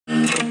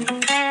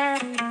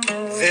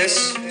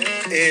This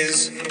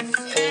is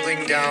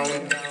Holding Down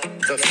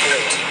the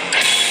Fort.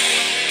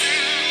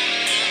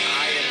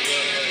 I am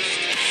your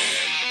host,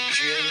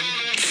 Jim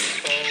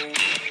O.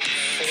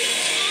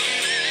 Fort.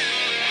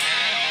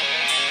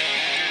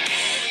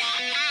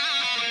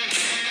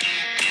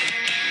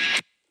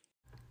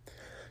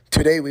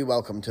 Today we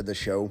welcome to the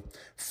show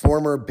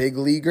former big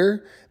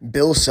leaguer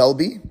Bill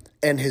Selby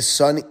and his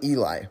son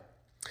Eli.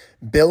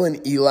 Bill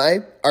and Eli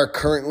are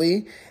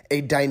currently a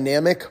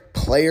dynamic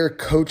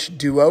player-coach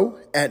duo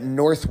at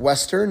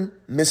Northwestern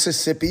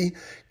Mississippi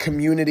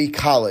Community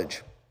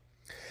College.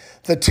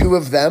 The two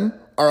of them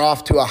are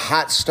off to a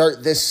hot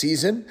start this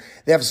season.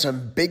 They have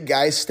some big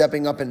guys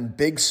stepping up in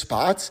big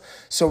spots,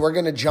 so we're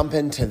going to jump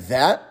into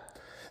that.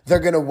 They're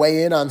going to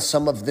weigh in on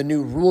some of the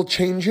new rule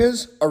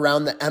changes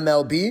around the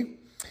MLB,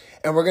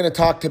 and we're going to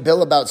talk to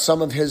Bill about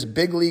some of his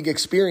big league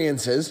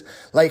experiences,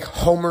 like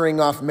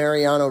homering off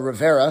Mariano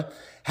Rivera,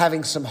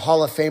 having some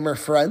Hall of Famer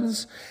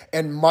friends,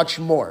 and much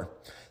more.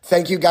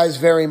 Thank you guys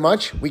very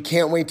much. We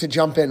can't wait to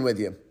jump in with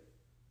you.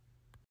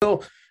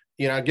 Well,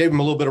 I gave him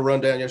a little bit of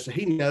rundown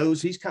yesterday. He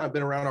knows he's kind of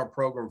been around our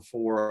program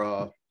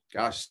for,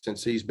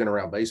 since he's been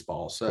around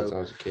baseball. So since I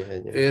was a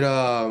kid,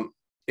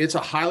 it's a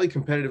highly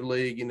competitive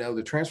league.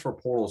 The transfer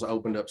portal's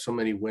opened up so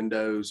many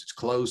windows. It's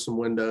closed some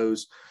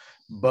windows,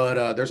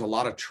 but there's a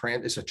lot of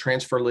it's a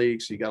transfer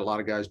league. So you got a lot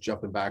of guys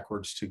jumping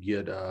backwards to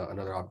get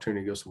another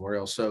opportunity to go somewhere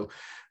else. So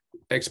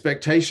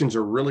expectations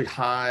are really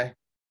high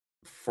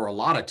for a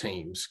lot of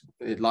teams,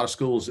 a lot of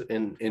schools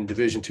in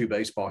Division II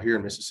baseball here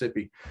in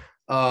Mississippi.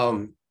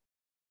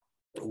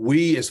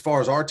 We, as far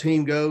as our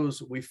team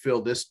goes, we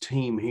feel this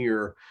team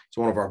here is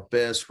one of our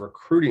best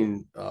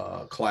recruiting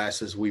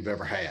classes we've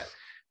ever had,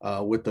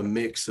 with the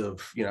mix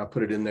of, I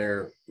put it in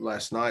there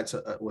last night,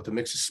 with the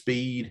mix of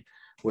speed,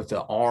 with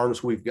the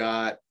arms we've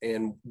got,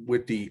 and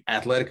with the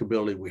athletic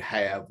ability we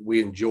have.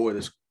 We enjoy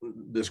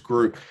this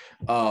group.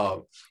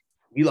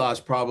 Eli's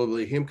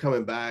probably, him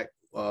coming back,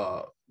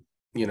 kind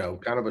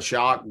of a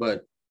shock,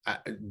 but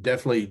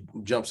definitely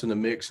jumps in the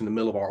mix in the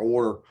middle of our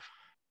order.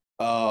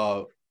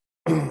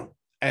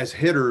 As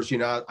hitters,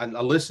 I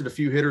listed a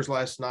few hitters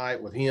last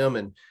night with him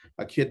and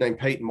a kid named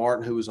Peyton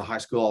Martin, who was a high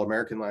school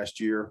All-American last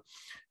year,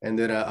 and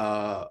then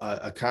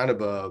a kind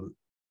of a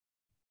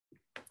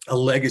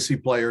legacy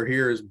player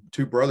here. His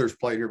two brothers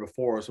played here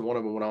before us, and one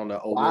of them went on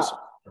to Ole Miss.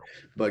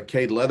 But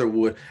Cade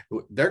Leatherwood,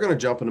 they're going to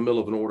jump in the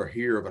middle of an order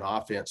here of an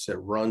offense that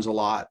runs a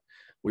lot.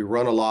 We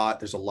run a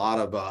lot. There's a lot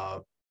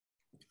of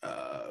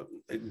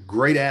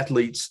great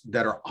athletes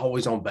that are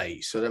always on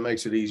base, so that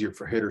makes it easier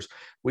for hitters.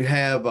 We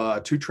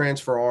have two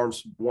transfer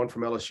arms, one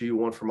from LSU,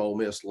 one from Ole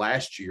Miss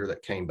last year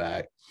that came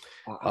back.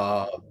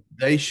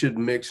 They should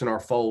mix in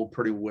our fold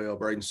pretty well,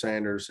 Braden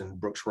Sanders and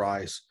Brooks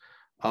Rice.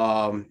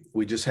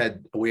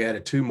 We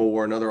added two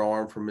more, another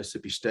arm from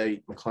Mississippi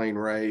State, McLean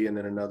Ray, and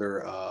then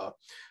another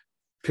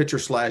pitcher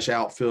 /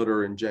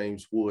 outfielder and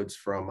James Woods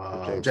from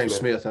James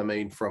Smith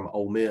from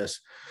Ole Miss.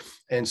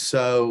 And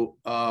so,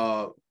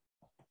 our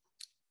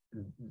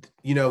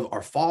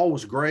fall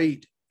was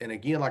great. And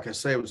again, like I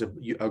say, it was a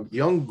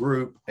young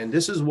group. And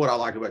this is what I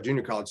like about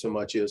junior college so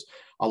much is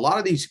a lot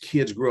of these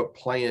kids grew up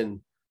playing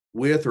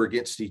with or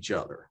against each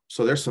other.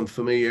 So there's some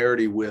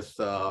familiarity with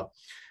the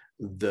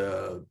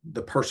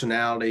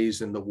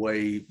personalities and the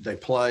way they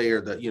play,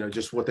 or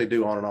just what they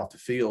do on and off the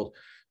field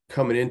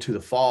coming into the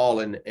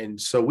fall.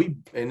 And so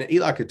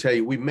Eli could tell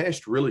you, we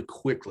meshed really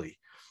quickly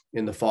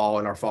in the fall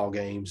in our fall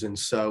games. And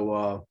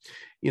so,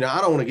 I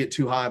don't want to get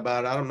too high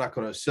about it. I'm not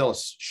going to sell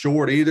us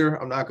short either.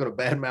 I'm not going to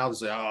badmouth and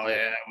say, oh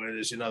yeah, well,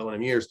 this is another one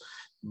of years,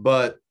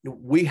 but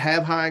we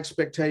have high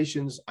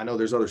expectations. I know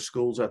there's other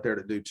schools out there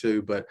that do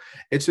too, but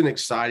it's an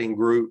exciting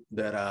group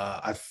that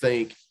I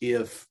think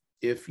if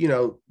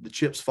the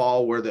chips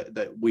fall where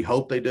that we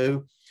hope they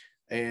do,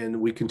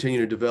 and we continue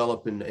to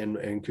develop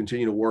and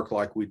continue to work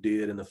like we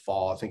did in the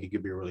fall, I think it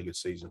could be a really good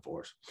season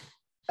for us.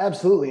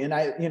 Absolutely. And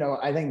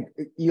I think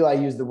Eli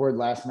used the word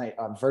last night,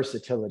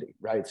 versatility,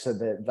 right? So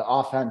the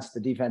offense,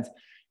 the defense,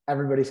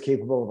 everybody's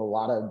capable of a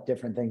lot of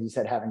different things. You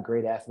said having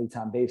great athletes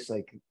on base,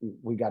 like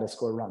we got to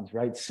score runs,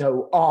 right?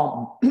 So,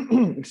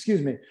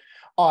 excuse me.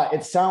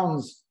 It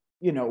sounds,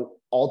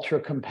 ultra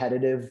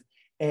competitive.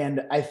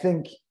 And I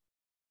think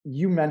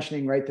you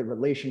mentioning, right, the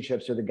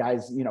relationships or the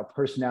guys,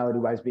 personality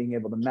wise, being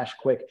able to mesh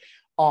quick,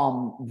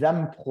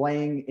 them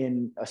playing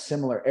in a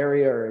similar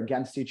area or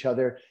against each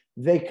other,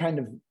 they kind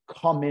of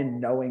come in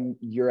knowing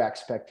your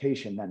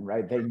expectation then,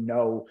 right? They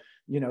know,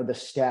 the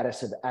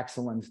status of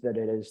excellence that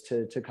it is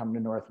to come to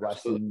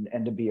Northwestern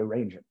and to be a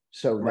Ranger.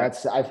 So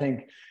that's, I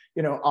think,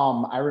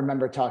 I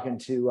remember talking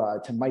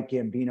to Mike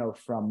Gambino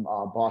from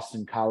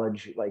Boston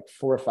College, like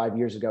 4 or 5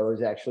 years ago. It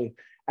was actually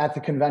at the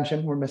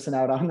convention we're missing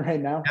out on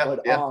right now.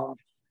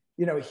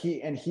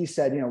 He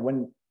said,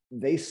 when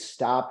they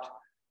stopped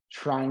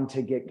trying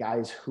to get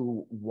guys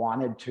who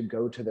wanted to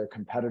go to their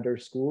competitor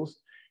schools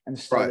and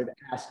started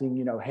asking,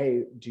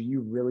 hey, do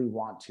you really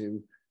want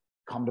to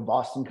come to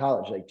Boston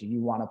College? Like, do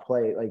you want to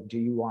play? Like, do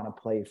you want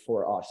to play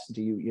for us?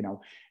 Do you,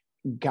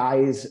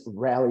 guys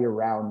rally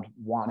around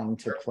wanting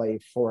to play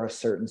for a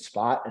certain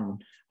spot.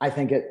 And I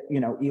think it, you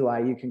know,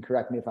 Eli, you can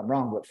correct me if I'm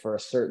wrong, but for a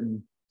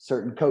certain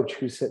coach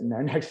who's sitting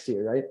there next to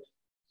you, right?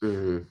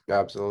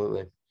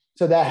 Absolutely.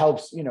 So that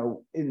helps, you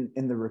know, in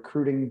the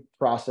recruiting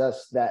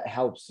process, that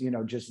helps, you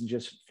know,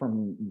 just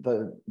from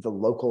the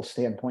local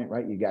standpoint,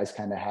 right? You guys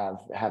kind of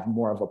have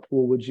more of a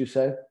pool, would you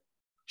say?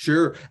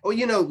 Sure. Well,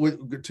 you know,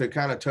 to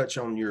kind of touch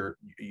on your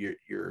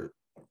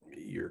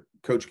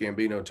Coach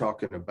Gambino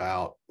talking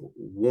about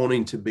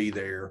wanting to be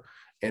there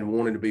and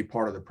wanting to be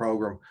part of the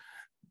program,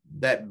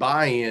 that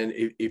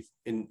buy-in,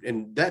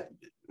 and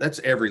that's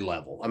every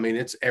level. I mean,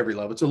 it's every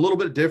level. It's a little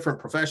bit different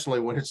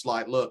professionally when it's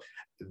like, look,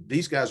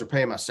 these guys are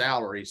paying my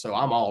salary, so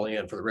I'm all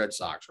in for the Red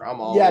Sox, or I'm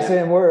all yes, in.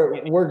 And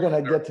we're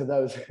gonna get to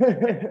those.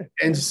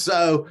 And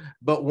so,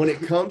 but when it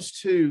comes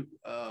to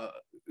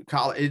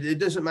college, it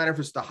doesn't matter if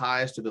it's the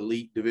highest of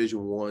elite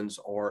Division Ones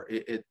or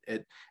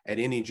at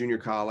any junior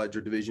college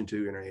or Division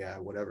II,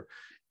 NAIA, whatever.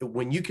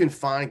 When you can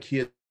find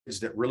kids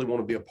that really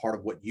want to be a part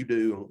of what you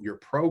do and your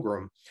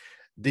program,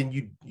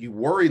 then you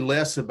worry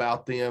less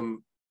about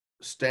them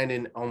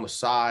standing on the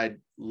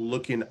side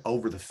looking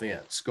over the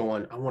fence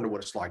going, I wonder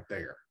what it's like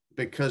there,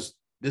 because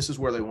this is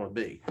where they want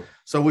to be.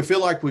 So we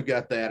feel like we've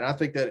got that. And I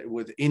think that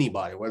with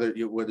anybody, whether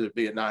it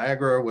be at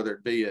Niagara, whether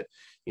it be at,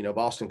 you know,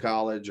 Boston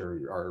College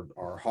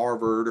or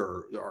Harvard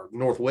or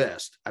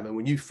Northwest, I mean,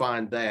 when you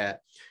find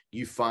that,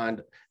 you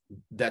find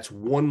that's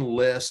one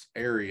less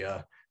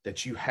area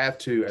that you have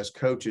to, as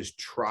coaches,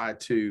 try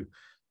to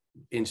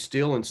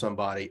instill in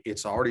somebody.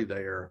 It's already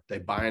there. They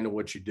buy into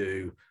what you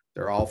do.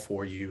 They're all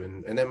for you.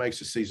 And that makes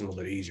the season a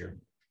little bit easier.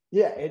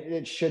 Yeah,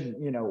 it should,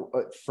 you know,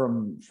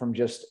 from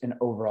just an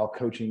overall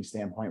coaching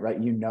standpoint, right?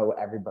 You know,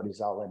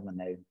 everybody's all in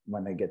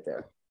when they get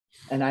there.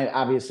 And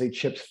obviously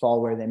chips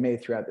fall where they may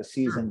throughout the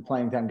season. Sure.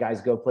 Playing time,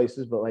 guys go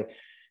places, but like,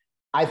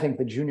 I think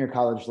the junior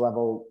college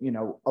level, you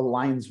know,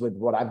 aligns with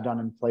what I've done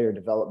in player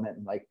development,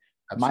 and like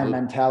Absolutely. My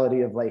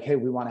mentality of like, hey,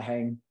 we want to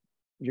hang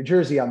your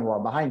jersey on the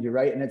wall behind you,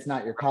 right? And it's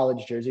not your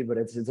college jersey, but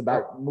it's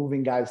about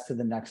moving guys to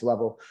the next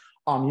level.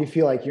 You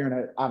feel like you're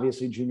in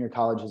obviously junior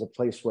college is a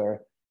place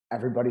where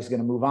everybody's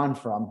going to move on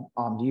from.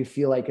 Do you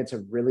feel like it's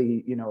a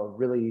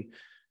really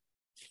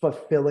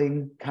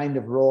fulfilling kind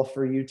of role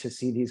for you to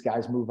see these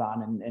guys move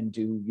on and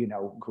do, you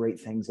know, great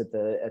things at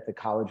the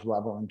college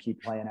level and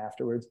keep playing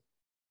afterwards?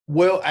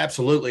 Well,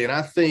 absolutely. And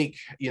I think,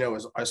 you know,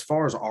 as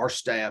far as our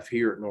staff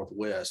here at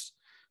Northwest,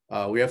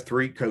 we have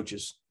 3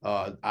 coaches.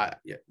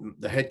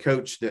 The head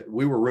coach that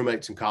we were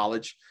roommates in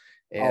college.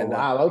 And,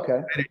 wow.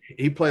 Okay.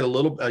 He played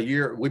a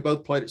year. We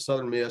both played at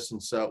Southern Miss.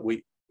 And so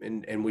we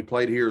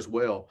played here as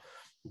well.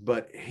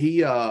 But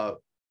he played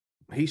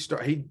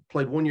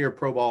 1 year of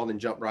pro ball and then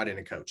jumped right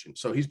into coaching.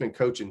 So he's been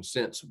coaching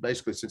since he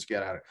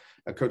got out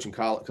of coaching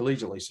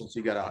collegiately since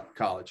he got out of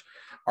college.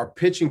 Our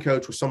pitching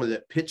coach was somebody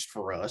that pitched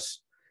for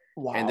us.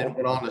 Wow. And then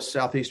went on to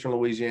Southeastern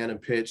Louisiana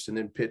and pitched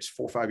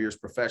 4 or 5 years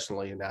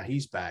professionally. And now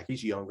he's back.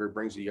 He's younger,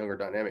 brings a younger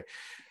dynamic.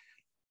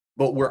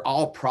 But we're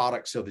all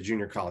products of the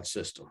junior college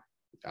system.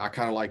 I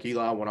kind of like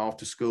Eli, went off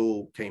to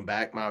school, came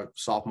back my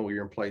sophomore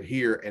year and played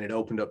here, and it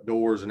opened up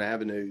doors and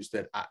avenues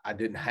that I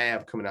didn't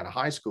have coming out of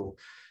high school.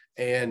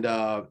 And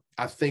I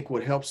think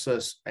what helps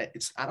us,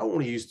 I don't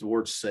want to use the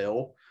word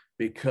sell,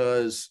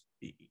 because,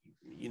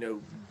 you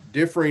know,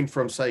 differing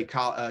from, say,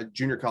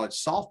 junior college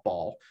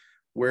softball,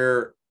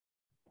 where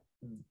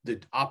the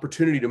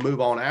opportunity to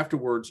move on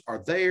afterwards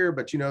are there,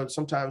 but, you know,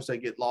 sometimes they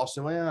get lost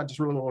in, well, I just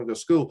really want to go to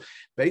school.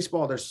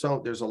 Baseball,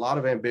 there's a lot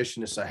of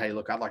ambition to say, hey,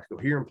 look, I'd like to go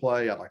here and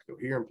play. I'd like to go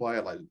here and play.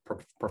 I'd like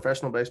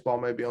professional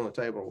baseball maybe on the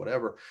table or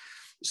whatever.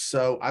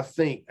 So I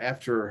think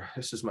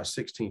this is my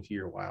 16th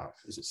year. Wow.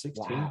 Is it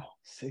 16? Wow.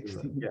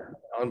 16. Yeah.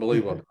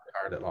 Unbelievable. I've been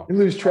retired that long. You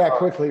lose track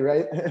quickly,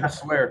 right? I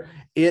swear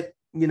you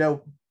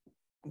know,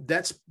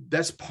 that's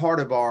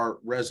part of our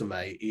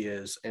resume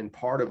and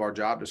part of our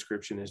job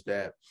description is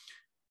that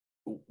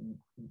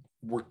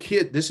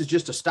this is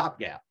just a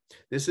stopgap.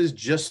 This is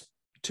just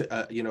to,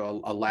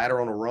 a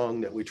ladder on a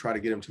rung that we try to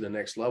get them to the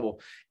next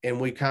level.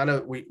 And we're kind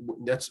of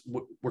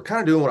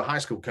doing what a high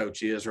school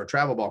coach is or a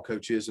travel ball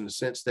coach is, in the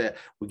sense that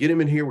we get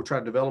them in here, we try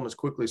to develop them as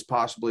quickly as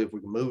possible. If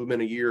we can move them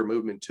in a year,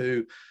 move them in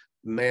 2,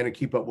 man, and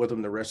keep up with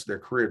them the rest of their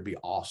career, it'd be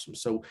awesome.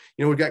 So,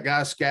 you know, we've got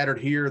guys scattered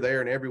here,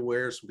 there, and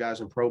everywhere, some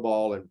guys in pro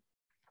ball, and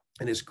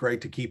it's great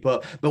to keep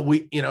up. But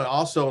we, you know,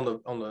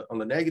 also on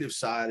the negative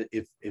side,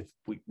 if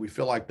we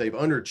feel like they've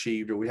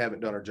underachieved or we haven't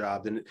done our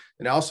job, then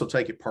I also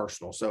take it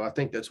personal. So I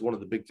think that's one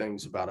of the big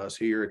things about us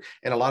here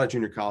and a lot of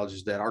junior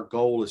colleges, that our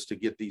goal is to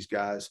get these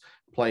guys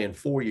playing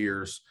 4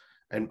 years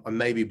and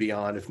maybe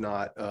beyond, if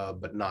not,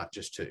 but not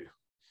just 2.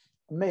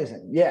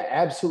 Amazing. Yeah,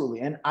 absolutely.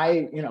 And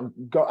I'm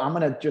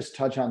going to just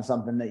touch on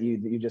something that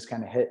you just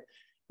kind of hit,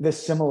 the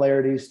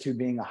similarities to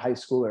being a high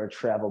school or a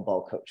travel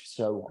ball coach.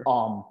 So,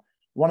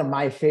 one of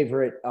my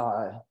favorite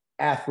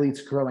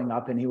athletes growing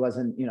up, and he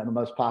wasn't, you know, the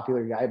most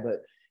popular guy, but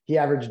he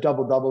averaged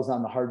double doubles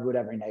on the hardwood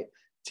every night.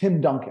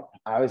 Tim Duncan.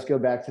 I always go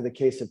back to the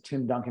case of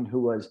Tim Duncan, who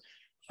was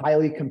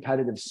highly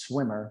competitive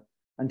swimmer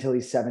until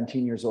he's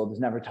 17 years old, has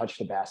never touched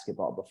a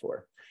basketball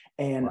before.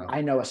 And Wow.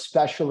 I know,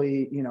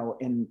 especially,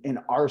 in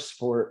our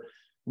sport,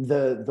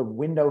 the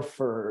window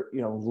for,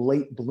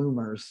 late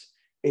bloomers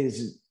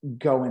is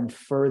going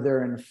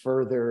further and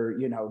further,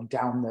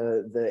 down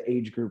the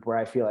age group, where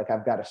I feel like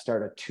I've got to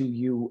start a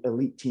 2U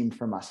elite team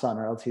for my son,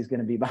 or else he's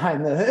going to be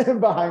behind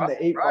the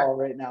eight ball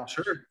right now.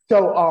 Sure.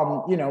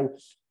 So,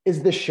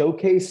 is the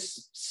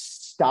showcase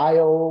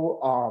style,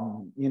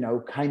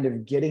 kind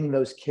of getting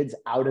those kids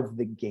out of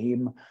the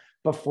game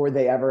before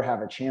they ever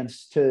have a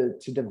chance to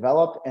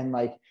develop? And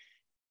like,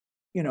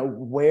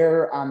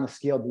 where on the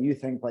scale do you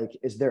think, like,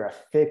 is there a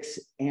fixed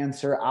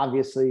answer?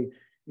 Obviously,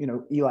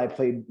 Eli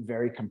played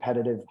very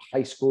competitive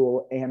high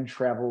school and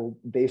travel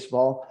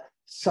baseball.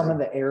 Some of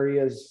the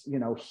areas,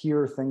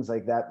 hear things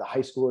like that. The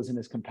high school isn't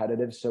as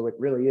competitive. So it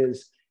really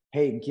is,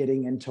 hey,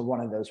 getting into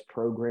one of those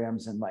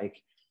programs, and like,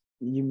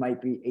 you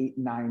might be 8,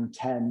 9,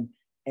 10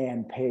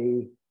 and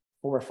pay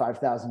 $4,000 or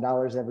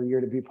 $5,000 every year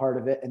to be part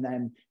of it, and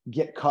then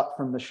get cut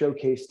from the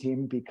showcase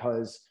team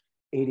because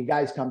 80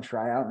 guys come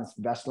try out and it's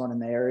the best one in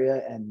the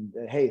area. And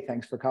hey,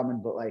 thanks for coming,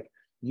 but like,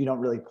 you don't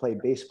really play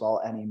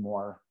baseball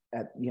anymore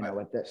at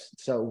this.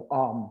 So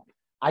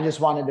I just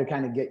wanted to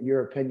kind of get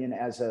your opinion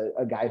as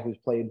a guy who's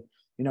played,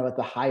 at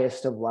the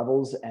highest of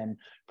levels, and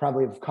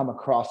probably have come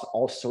across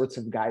all sorts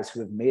of guys who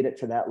have made it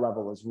to that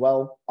level as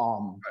well.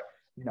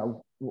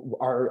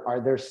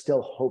 Are there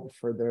still hope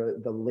for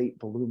the late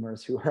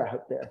bloomers who are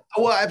out there?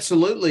 Oh, well,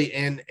 absolutely.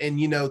 And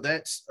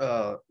that's,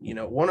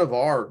 one of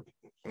our,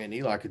 and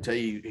Eli could tell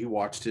you, he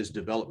watched his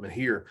development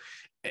here.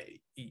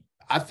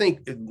 I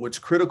think what's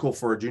critical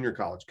for a junior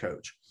college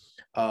coach,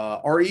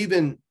 or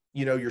even,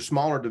 your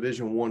smaller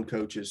Division I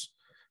coaches,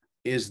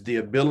 is the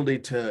ability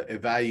to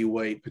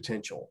evaluate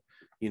potential.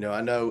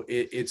 I know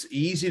it's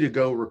easy to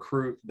go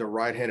recruit the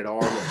right-handed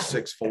arm at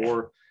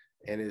 6'4"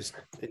 and is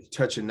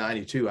touching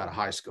 92 out of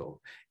high school.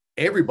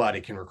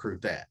 Everybody can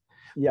recruit that.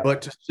 Yeah.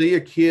 But to see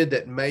a kid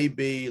that may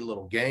be a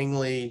little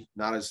gangly,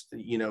 not as, a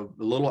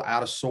little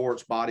out of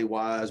sorts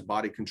body-wise,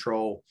 body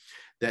control,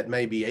 that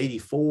may be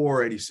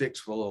 84,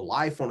 86 with a little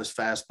life on his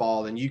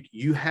fastball, then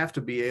you have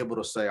to be able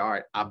to say, all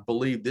right, I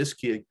believe this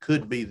kid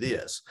could be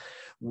this,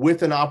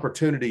 with an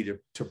opportunity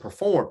to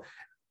perform.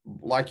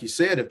 Like you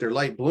said, if they're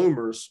late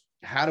bloomers,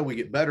 how do we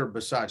get better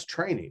besides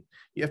training?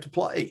 You have to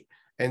play.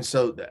 And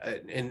so,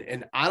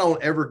 and I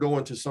don't ever go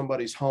into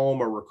somebody's home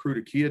or recruit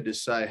a kid to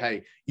say,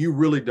 hey, you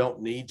really don't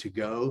need to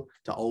go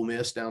to Ole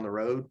Miss down the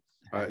road,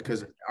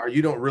 because or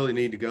you don't really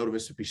need to go to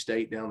Mississippi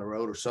State down the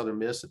road, or Southern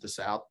Miss at the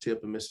south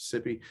tip of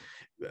Mississippi,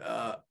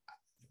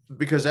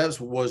 because that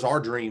was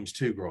our dreams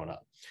too growing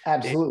up.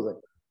 Absolutely.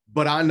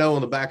 But I know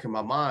in the back of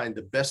my mind,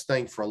 the best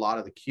thing for a lot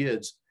of the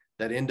kids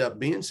that end up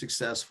being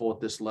successful at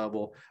this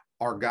level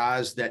are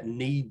guys that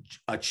need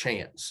a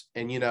chance.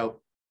 And,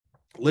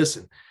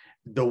 listen,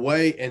 the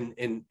way,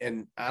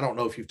 and I don't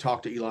know if you've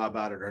talked to Eli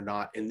about it or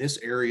not, in this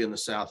area in the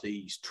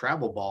Southeast,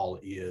 travel ball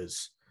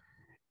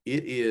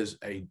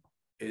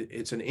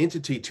it's an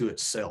entity to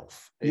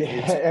itself.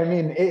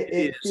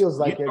 It feels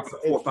like it's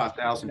 $4,000 or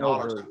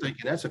 $5,000. I'm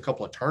thinking that's a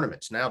couple of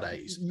tournaments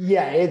nowadays.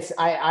 Yeah,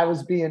 I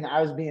was being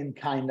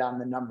kind on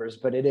the numbers,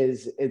 but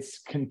it's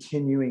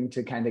continuing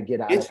to kind of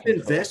get out. It's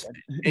investment,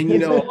 and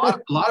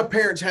a lot of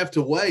parents have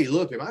to weigh.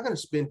 Look, am I going to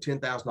spend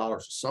 $10,000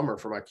 a summer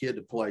for my kid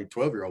to play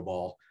 12-year-old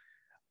ball?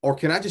 Or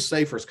can I just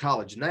save for his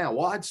college now?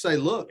 Well, I'd say,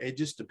 look, it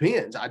just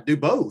depends. I do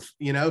both,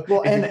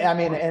 Well, and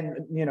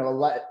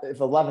if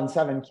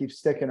 11-7 keeps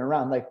sticking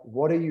around, like,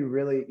 what are you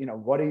really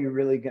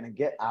going to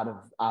get out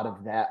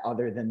of that,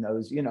 other than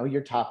those,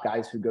 your top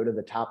guys who go to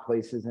the top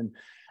places? And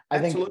I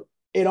think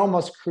it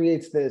almost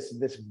creates this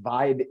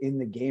vibe in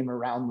the game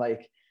around,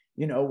 like,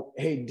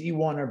 hey,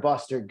 D1 or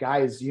bust, or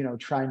guys,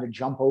 trying to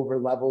jump over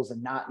levels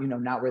and not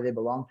where they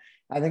belong.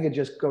 I think it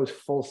just goes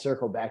full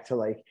circle back to,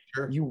 like,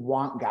 sure, you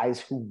want guys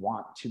who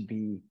want to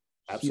be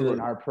here in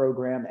our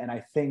program. And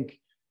I think,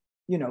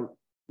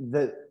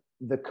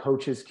 the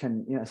coaches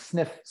can,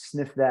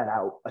 sniff that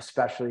out,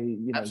 especially,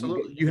 you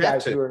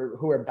guys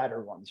who are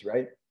better ones,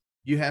 right?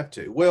 You have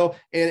to. Well,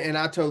 and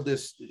I've told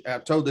this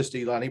to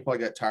Eli, and he probably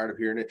got tired of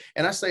hearing it.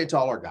 And I say it to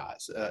all our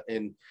guys,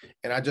 and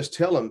I just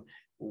tell them,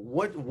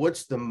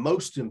 what's the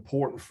most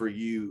important for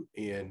you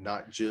in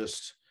not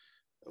just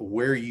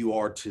where you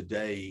are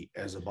today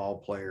as a ball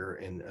player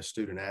and a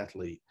student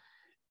athlete,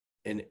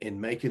 and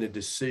making a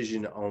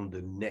decision on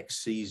the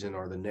next season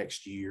or the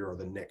next year or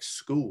the next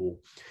school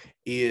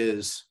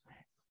is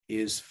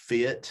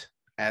fit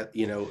at,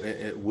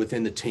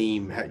 within the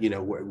team,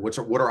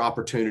 what are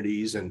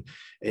opportunities. And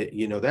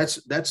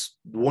that's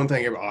one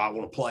thing. I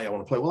want to play.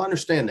 Well, I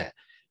understand that,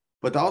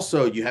 but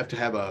also you have to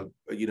have a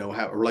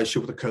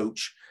relationship with a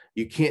coach.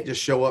 You can't just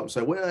show up and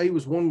say, well, he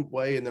was one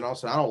way, and then all of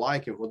a sudden I don't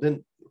like it. Well,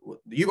 then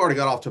you've already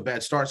got off to a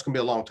bad start. It's going to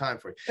be a long time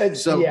for you.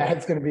 It's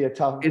going to be a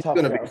tough. It's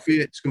going to be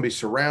fit. It's going to be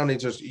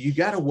surroundings. You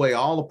got to weigh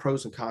all the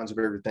pros and cons of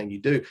everything you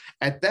do.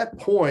 At that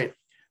point,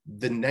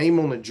 the name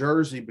on the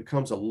jersey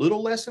becomes a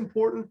little less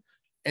important,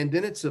 and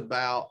then it's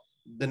about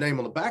the name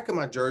on the back of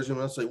my jersey.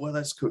 And I say, well,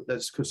 that's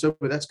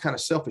kind of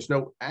selfish.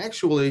 No,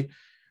 actually,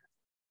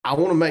 I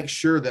want to make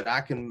sure that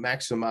I can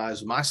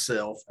maximize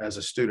myself as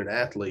a student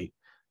athlete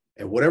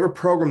and whatever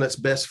program that's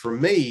best for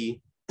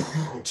me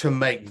to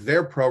make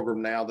their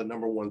program now the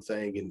number one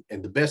thing.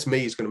 And the best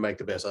me is going to make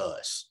the best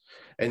us.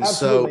 And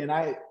Absolutely.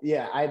 so,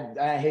 And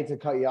I hate to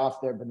cut you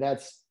off there, but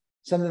that's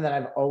something that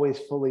I've always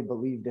fully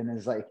believed in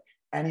is like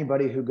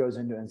anybody who goes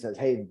into it and says,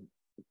 hey,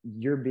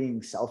 you're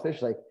being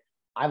selfish. Like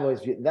I've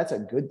always, that's a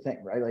good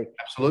thing, right? Like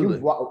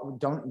absolutely.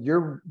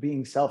 you're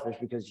being selfish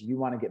because you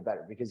want to get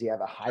better, because you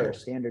have a higher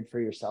standard for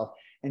yourself,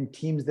 and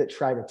teams that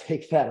try to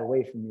take that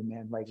away from you,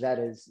 man, like that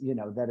is,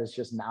 that is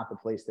just not the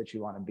place that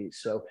you want to be.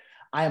 So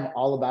I am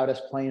all about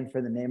us playing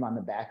for the name on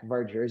the back of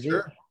our jersey.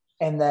 Sure.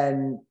 And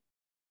then,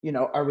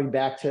 are we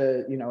back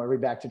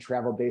to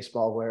travel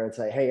baseball where it's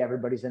like, hey,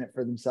 everybody's in it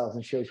for themselves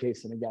and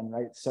showcasing again,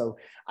 right? So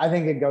I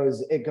think it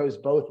goes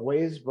both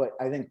ways, but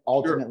I think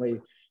ultimately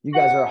you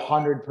guys are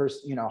 100%,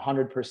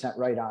 100%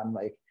 right on.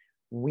 Like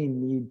we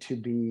need to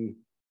be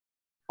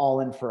all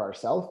in for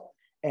ourselves,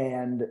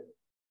 and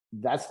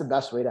that's the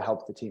best way to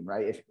help the team,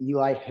 right? If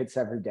Eli hits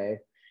every day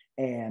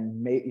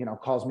and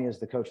calls me as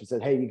the coach and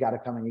says, hey, you got to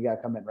come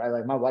in, right?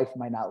 Like my wife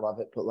might not love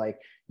it, but like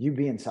you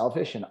being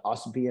selfish and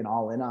us being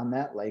all in on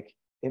that, like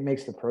it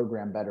makes the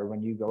program better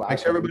when you go out.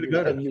 Makes everybody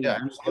better. And you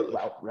get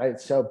well, right?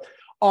 So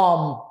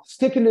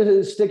sticking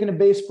to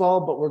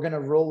baseball, but we're going to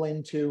roll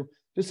into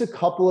just a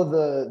couple of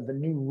the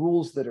new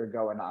rules that are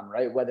going on,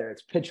 right? Whether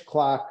it's pitch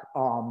clock.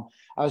 I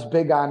was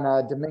big on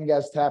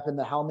Dominguez tapping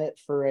the helmet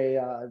for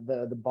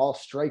the ball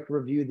strike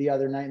review the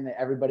other night, and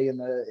everybody in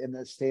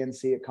the stand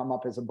see it come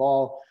up as a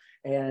ball.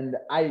 And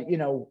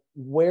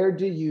where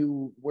do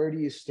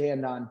you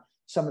stand on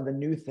some of the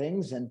new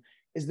things? And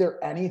is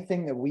there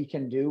anything that we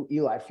can do?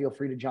 Eli, feel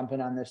free to jump in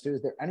on this too.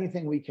 Is there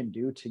anything we can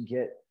do to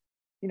get,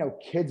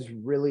 kids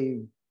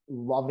really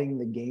loving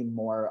the game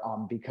more?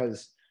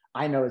 Because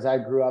I know as I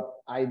grew up,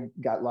 I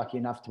got lucky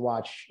enough to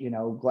watch,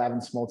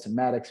 Glavin, Smoltz, and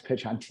Maddox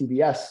pitch on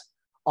TBS,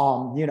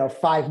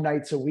 5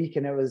 nights a week.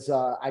 And it was,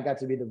 I got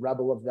to be the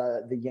rebel of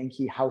the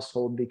Yankee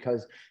household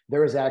because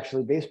there was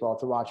actually baseball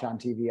to watch on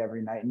TV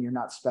every night, and you're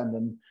not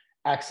spending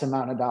X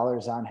amount of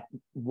dollars on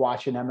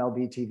watching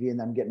MLB TV and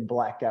then getting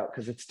blacked out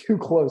because it's too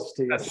close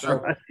to you. That's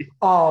so, right.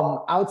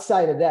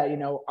 Outside of that,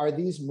 are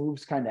these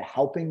moves kind of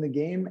helping the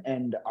game,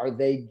 and are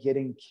they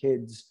getting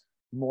kids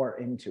more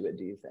into it,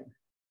 do you think?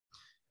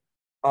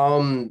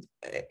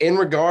 In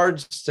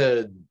regards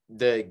to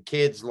the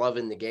kids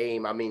loving the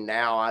game, I mean,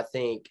 now I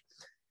think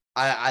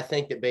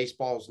that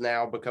baseball is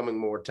now becoming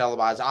more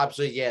televised.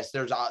 Obviously, yes,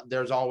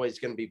 there's always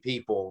going to be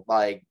people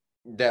like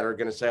that are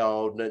going to say,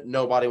 oh,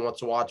 nobody wants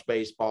to watch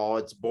baseball.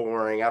 It's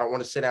boring. I don't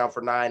want to sit down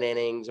for 9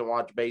 innings and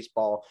watch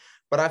baseball.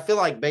 But I feel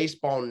like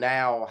baseball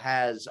now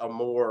has a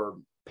more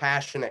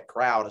passionate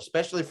crowd,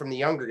 especially from the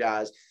younger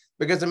guys.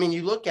 Because, I mean,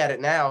 you look at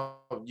it now,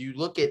 you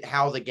look at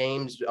how the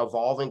game's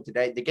evolving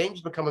today, the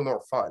game's becoming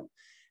more fun.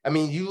 I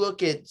mean, you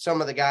look at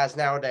some of the guys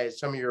nowadays,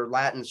 some of your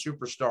Latin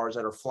superstars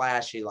that are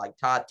flashy, like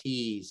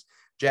Tatis,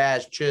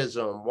 Jazz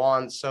Chisholm,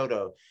 Juan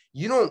Soto.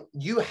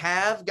 You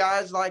have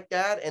guys like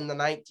that in the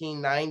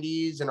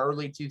 1990s and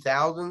early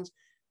 2000s,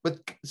 but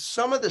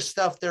some of the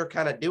stuff they're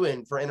kind of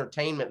doing for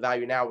entertainment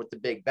value now with the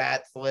big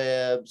bat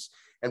flips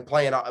and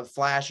playing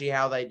flashy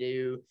how they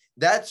do,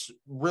 that's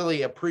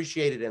really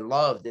appreciated and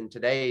loved in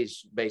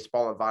today's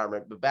baseball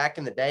environment. But back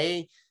in the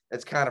day,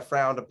 it's kind of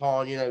frowned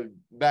upon.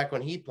 Back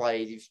when he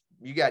played,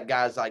 you got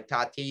guys like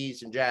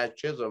Tatis and Jazz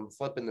Chisholm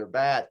flipping their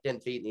bat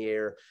 10 feet in the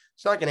air.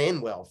 It's not going to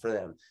end well for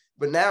them.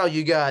 But now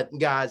you got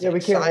guys. Yeah,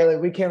 we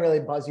can't really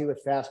buzz you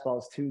with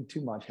fastballs too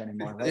much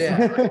anymore. Right?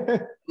 Yeah.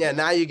 Yeah.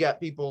 Now you got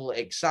people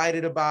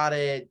excited about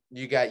it.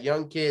 You got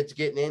young kids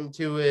getting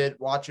into it,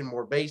 watching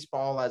more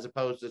baseball as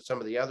opposed to some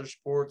of the other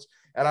sports.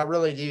 And I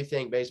really do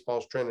think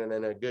baseball's trending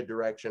in a good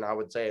direction. I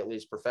would say, at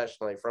least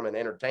professionally, from an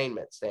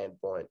entertainment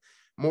standpoint.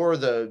 More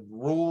of the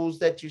rules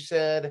that you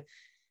said,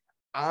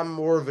 I'm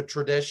more of a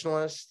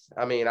traditionalist.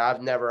 I mean,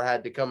 I've never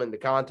had to come into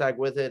contact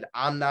with it.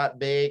 I'm not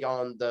big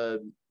on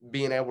the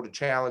being able to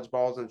challenge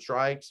balls and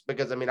strikes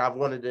because, I mean, I've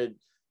wanted to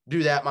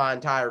do that my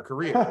entire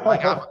career.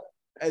 Like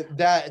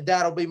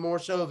that'll be more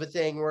so of a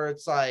thing where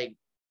it's like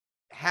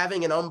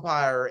having an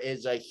umpire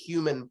is a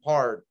human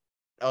part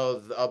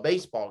of a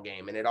baseball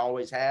game, and it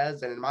always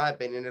has. And in my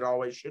opinion, it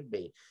always should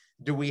be.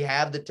 Do we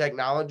have the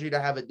technology to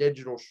have a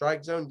digital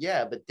strike zone?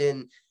 Yeah, but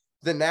then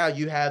now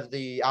you have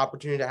the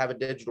opportunity to have a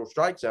digital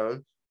strike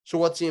zone. So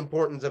what's the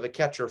importance of a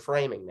catcher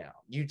framing now?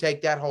 You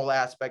take that whole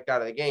aspect out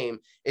of the game,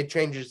 it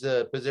changes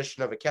the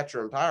position of a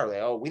catcher entirely.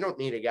 Oh, we don't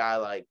need a guy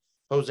like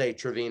Jose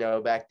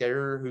Trevino back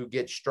there who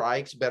gets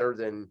strikes better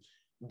than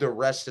the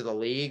rest of the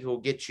league, who'll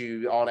get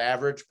you on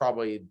average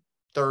probably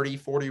 30,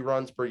 40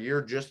 runs per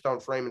year just on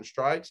framing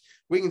strikes.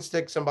 We can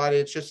stick somebody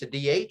that's just a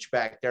DH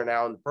back there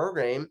now in the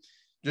program,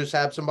 just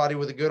have somebody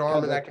with a good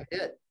arm and that can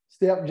hit.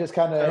 Yep, just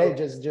kind of,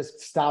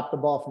 just stop the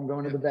ball from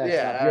going to the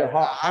backstop. You're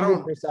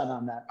 100%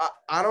 on that.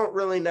 I don't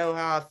really know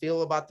how I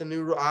feel about the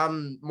new rule.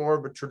 I'm more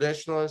of a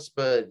traditionalist,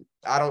 but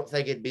I don't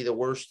think it'd be the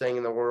worst thing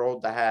in the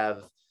world to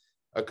have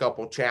a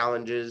couple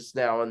challenges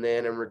now and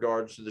then in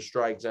regards to the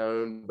strike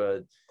zone.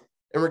 But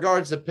in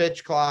regards to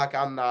pitch clock,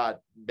 I'm not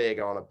big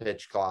on a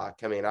pitch clock.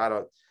 I mean, I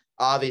don't,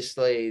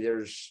 obviously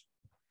there's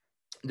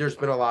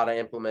been a lot of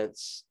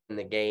implements in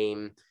the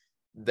game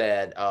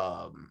that,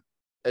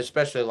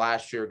 especially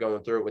last year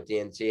going through it with the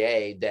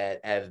NCAA,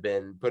 that have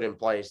been put in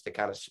place to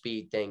kind of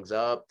speed things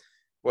up.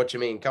 What you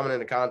mean, coming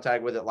into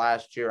contact with it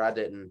last year, I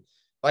didn't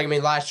like. I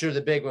mean, last year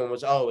the big one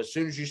was, as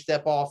soon as you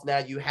step off, now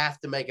you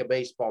have to make a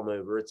baseball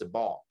move or it's a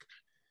balk.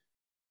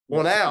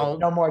 Well, now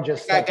no more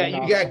just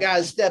you got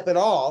guys stepping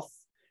off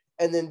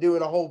and then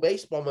doing a whole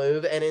baseball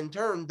move, and in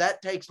turn,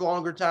 that takes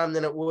longer time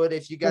than it would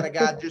if you got a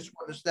guy just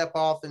want to step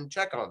off and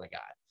check on the guy.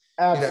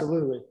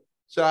 Absolutely. You know?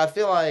 So I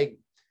feel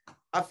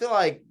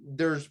like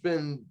there's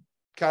been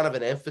kind of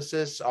an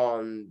emphasis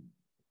on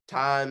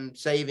time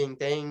saving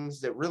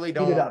things that really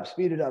don't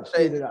speed it up,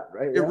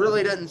 right? It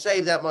really doesn't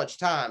save that much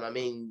time. I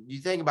mean, you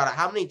think about it,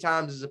 how many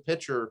times is a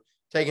pitcher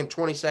taking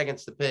 20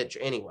 seconds to pitch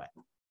anyway?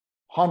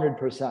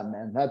 100%,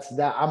 man. That's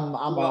that. I'm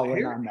all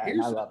in on that. I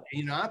love it.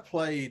 You know, I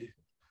played,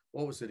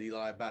 what was it,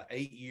 Eli? About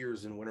 8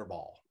 years in winter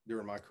ball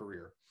during my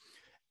career.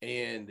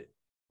 And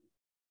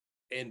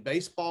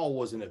baseball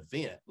was an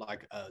event,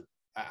 like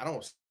I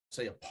don't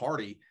say a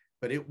party,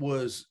 but it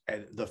was,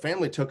 the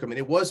family took them, and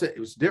it was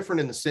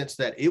different in the sense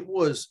that it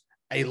was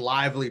a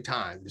lively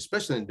time,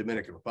 especially in the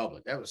Dominican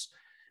Republic. Your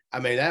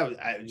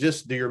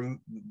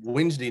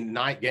Wednesday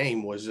night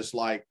game was just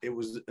like, it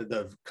was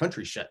the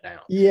country shut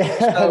down. Yeah.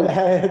 So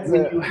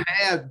when you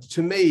have,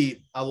 to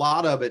me, a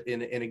lot of it,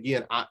 and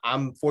again,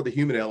 I'm for the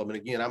human element.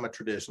 Again, I'm a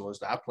traditionalist.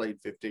 I played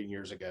 15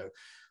 years ago,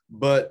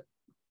 but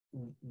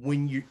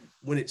when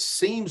it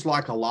seems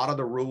like a lot of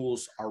the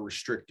rules are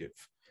restrictive,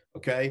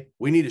 okay,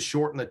 we need to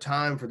shorten the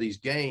time for these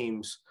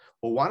games.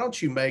 Well, why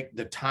don't you make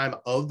the time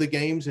of the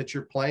games that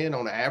you're playing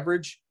on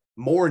average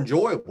more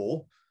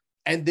enjoyable?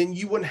 And then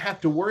you wouldn't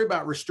have to worry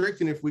about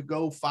restricting if we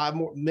go 5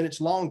 more minutes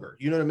longer.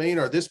 You know what I mean?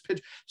 Or this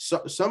pitch,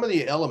 some of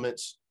the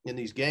elements in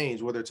these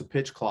games, whether it's a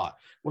pitch clock,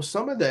 well,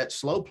 some of that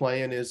slow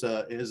playing is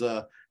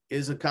a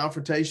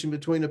confrontation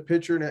between a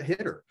pitcher and a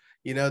hitter.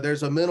 You know,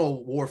 there's a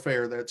mental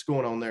warfare that's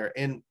going on there.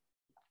 And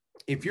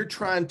if you're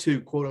trying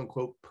to, quote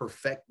unquote,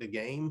 perfect the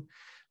game,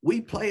 we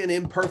play an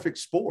imperfect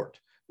sport.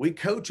 We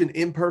coach an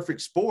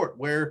imperfect sport,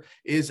 where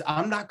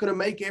I'm not going to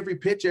make every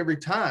pitch every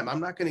time.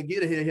 I'm not going to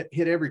get a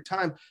hit every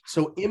time.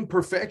 So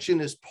imperfection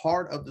is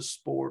part of the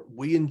sport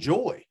we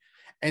enjoy.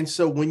 And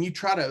so when you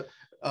try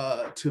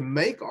to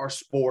make our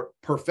sport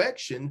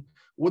perfection,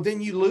 well,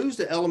 then you lose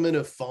the element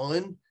of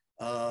fun,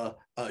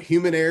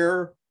 human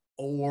error,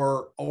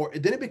 or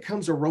then it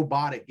becomes a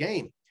robotic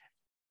game.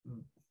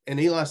 And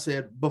Eli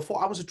said,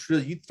 before I was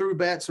you threw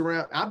bats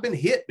around. I've been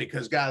hit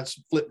because guys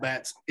flip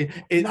bats.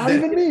 Not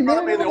even me,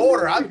 man. In the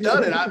order. I've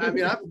done it. I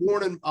mean, I've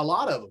worn a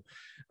lot of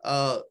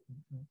them.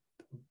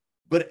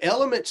 But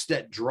elements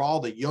that draw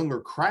the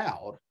younger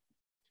crowd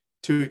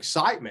to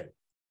excitement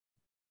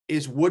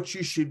is what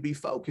you should be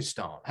focused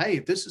on. Hey,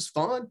 if this is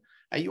fun,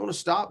 hey, you want to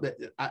stop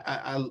it?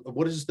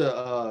 What is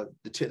the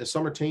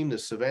summer team, the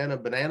Savannah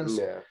Bananas?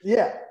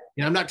 Yeah.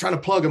 You know, I'm not trying to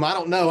plug them. I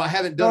don't know. I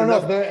haven't done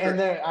enough.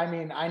 I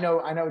mean, I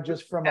know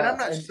just from I'm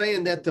not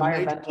saying that the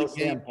major league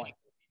standpoint.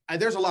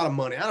 There's a lot of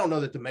money. I don't know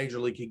that the major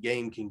league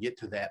game can get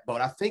to that, but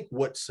I think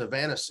what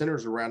Savannah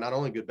centers around, not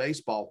only good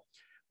baseball,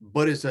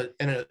 but is an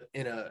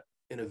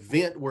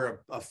event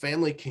where a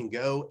family can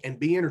go and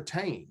be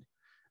entertained.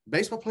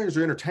 Baseball players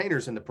are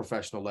entertainers in the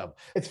professional level.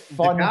 It's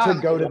fun to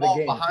go to the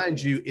game.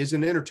 Behind you is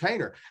an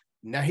entertainer.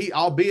 Now,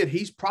 albeit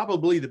he's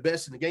probably the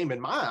best in the game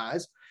in my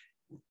eyes,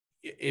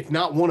 if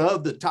not one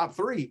of the top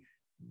 3,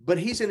 but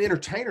he's an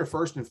entertainer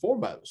first and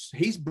foremost.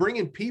 He's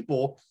bringing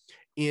people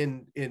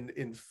in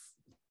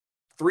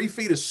 3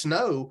 feet of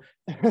snow,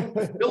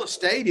 fill a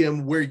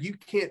stadium where you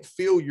can't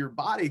feel your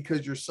body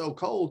because you're so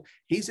cold.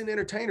 He's an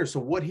entertainer. So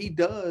what he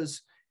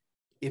does,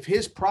 if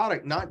his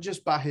product, not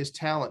just by his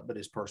talent, but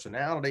his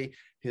personality,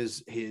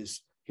 his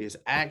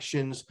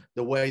actions,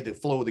 the way the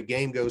flow of the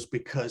game goes,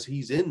 because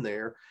he's in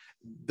there,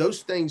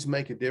 those things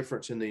make a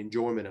difference in the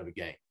enjoyment of a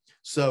game.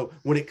 So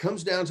when it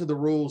comes down to the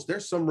rules,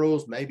 there's some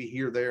rules maybe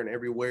here, there, and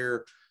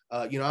everywhere.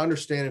 I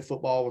understand in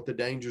football with the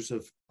dangers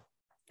of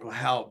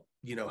how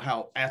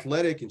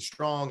athletic and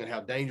strong and how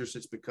dangerous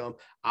it's become.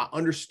 I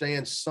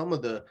understand some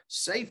of the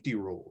safety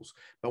rules,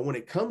 but when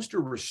it comes to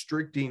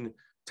restricting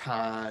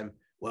time,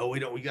 well, we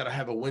got to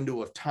have a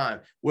window of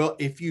time. Well,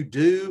 if you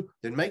do,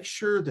 then make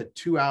sure the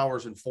 2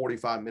 hours and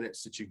 45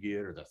 minutes that you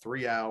get, or the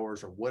 3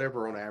 hours, or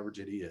whatever on average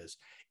it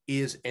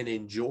is an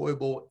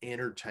enjoyable,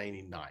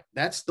 entertaining night.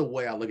 That's the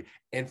way I look at it.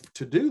 And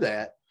to do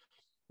that,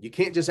 you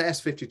can't just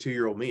ask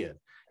 52-year-old men.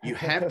 You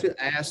have to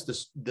ask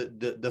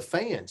the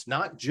fans,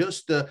 not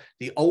just the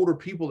older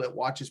people that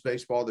watches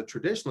baseball, the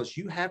traditionalists.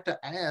 You have to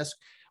ask,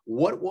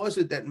 what was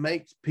it that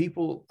makes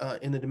people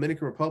in the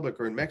Dominican Republic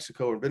or in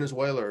Mexico or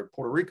Venezuela or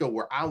Puerto Rico,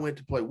 where I went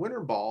to play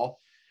winter ball,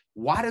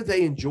 why do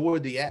they enjoy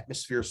the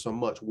atmosphere so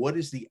much? What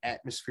is the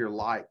atmosphere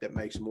like that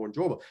makes it more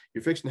enjoyable?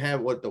 You're fixing to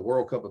have the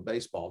World Cup of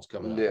Baseball is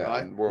coming up,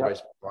 right? World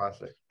Baseball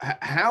Classic.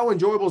 How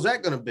enjoyable is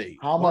that going to be?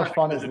 How much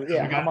fun is it?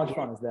 Yeah, how much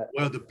fun is that?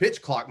 Well, the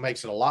pitch clock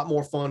makes it a lot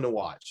more fun to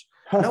watch.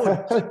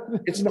 No,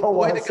 it's No the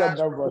way one the said guys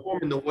no, but perform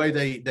and the way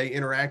they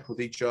interact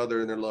with each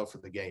other and their love for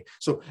the game.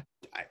 So,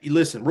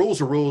 listen,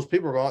 rules are rules.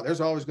 People are going,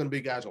 there's always going to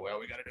be guys, well,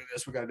 we got to do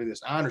this, we got to do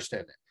this. I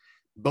understand that.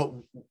 But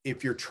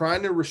if you're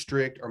trying to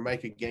restrict or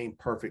make a game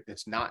perfect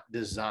that's not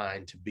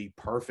designed to be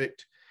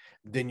perfect,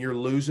 then you're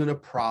losing a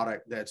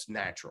product that's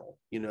natural.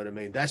 You know what I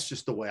mean? That's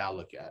just the way I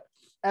look at it.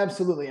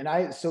 absolutely. And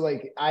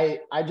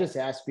I just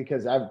asked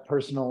because I have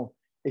personal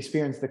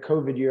experience. The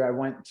COVID year, I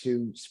went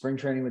to spring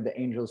training with the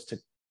Angels to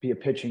be a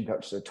pitching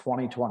coach. So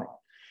 2020.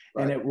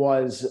 Right. And it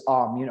was,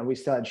 we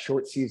still had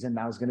short season.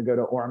 I was going to go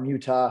to Orem,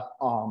 Utah.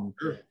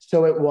 Sure.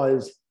 So it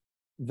was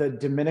the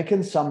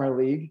Dominican Summer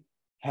League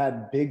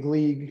had big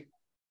league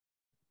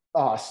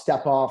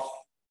step off,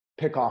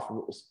 pick off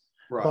rules.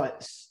 Right.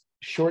 But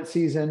short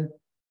season,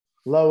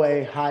 low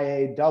A, high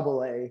A,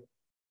 double A,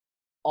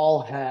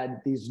 all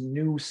had these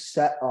new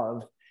set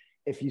of,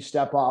 if you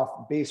step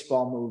off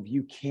baseball move,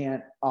 you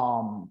can't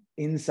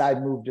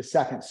inside move to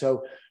second.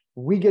 So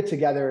we get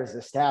together as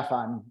a staff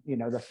on,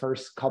 the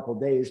first couple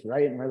days,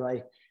 right? And we're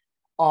like,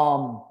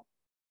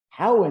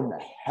 how in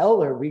the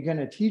hell are we going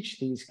to teach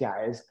these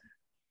guys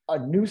a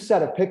new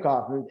set of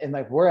pickoff? And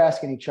like, we're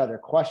asking each other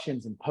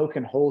questions and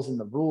poking holes in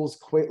the rules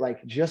quick,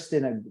 like just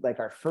in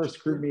our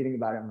first group meeting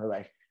about it. And we're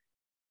like,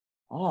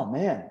 oh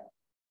man,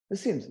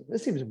 this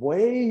seems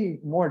way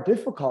more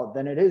difficult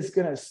than it is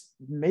going to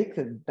make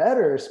it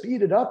better,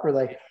 speed it up, or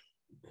like,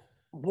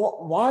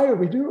 why are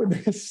we doing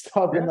this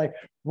stuff? Yeah. And like,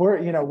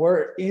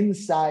 we're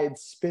inside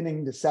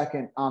spinning to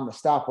second on the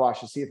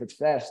stopwatch to see if it's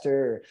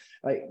faster.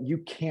 Like, you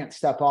can't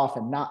step off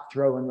and not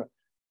throw in.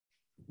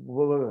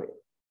 Wait.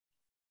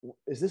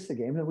 Is this the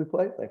game that we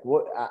play? Like,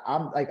 what?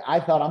 I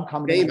thought I'm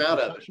coming game out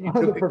of it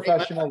on the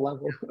professional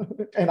level.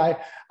 And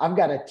I've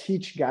got to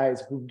teach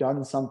guys who've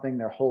done something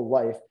their whole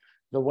life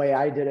the way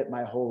I did it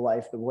my whole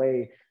life, the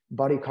way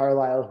Buddy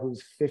Carlisle,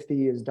 who's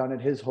 50, has done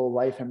it his whole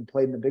life and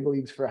played in the big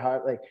leagues for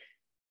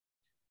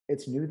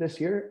it's new this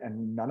year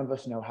and none of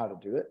us know how to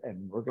do it.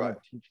 And we're going to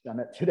teach them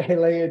it today.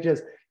 Like,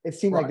 it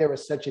seemed like there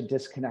was such a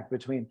disconnect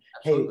between,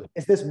 Absolutely. Hey,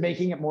 is this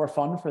making it more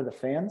fun for the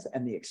fans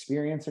and the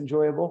experience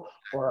enjoyable?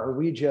 Or are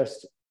we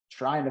just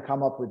trying to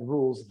come up with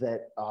rules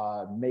that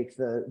make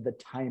the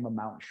time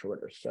amount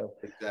shorter? So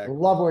exactly.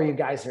 Love where you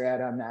guys are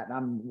at on that.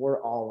 And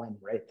we're all in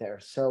right there.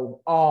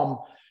 So,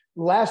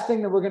 last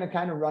thing that we're going to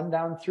kind of run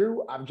down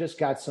through, I've just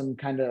got some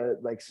kind of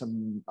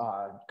some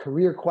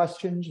career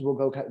questions. We'll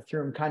go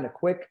through them kind of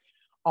quick.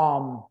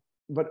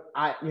 But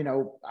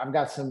I've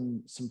got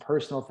some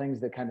personal things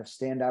that kind of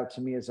stand out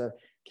to me as a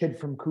kid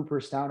from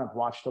Cooperstown. I've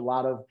watched a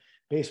lot of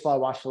baseball. I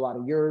watched a lot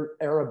of your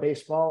era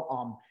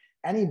baseball.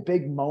 Any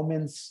big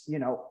moments,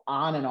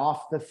 on and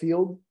off the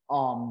field,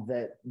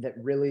 that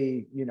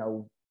really,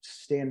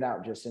 stand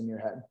out just in your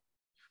head?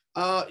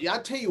 Yeah, I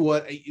tell you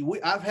what,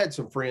 I've had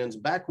some friends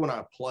back when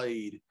I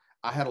played.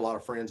 I had a lot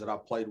of friends that I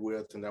played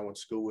with and I went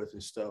to school with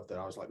and stuff that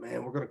I was like,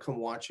 man, we're going to come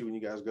watch you when you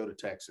guys go to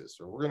Texas,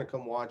 or we're going to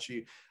come watch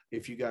you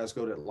if you guys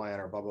go to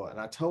Atlanta, or blah, blah. And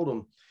I told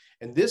them,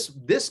 and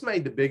this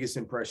made the biggest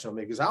impression on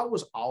me because I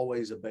was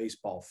always a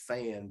baseball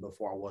fan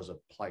before I was a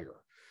player.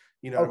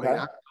 You know what I mean?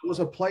 I was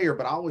a player,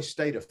 but I always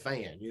stayed a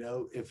fan.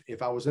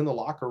 If I was in the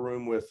locker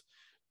room with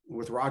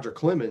Roger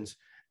Clemens,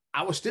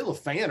 I was still a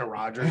fan of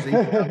Rogers,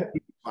 even though he was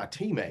my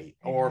teammate,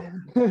 or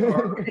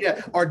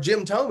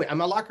Jim Thome. And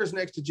my locker's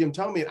next to Jim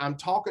Thome, and I'm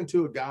talking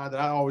to a guy that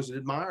I always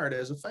admired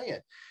as a fan.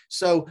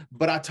 So,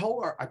 but I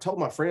told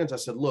my friends, I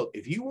said, look,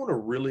 if you want to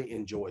really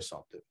enjoy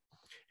something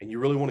and you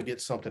really want to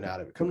get something out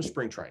of it, come to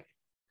spring training.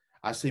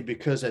 I see,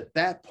 because at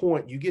that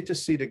point you get to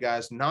see the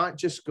guys not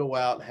just go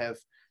out and have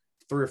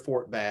 3 or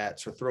 4 at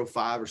bats or throw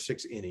 5 or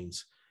 6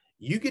 innings.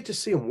 You get to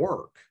see them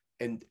work.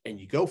 And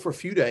you go for a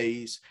few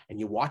days and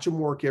you watch them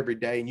work every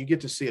day, and you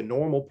get to see a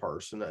normal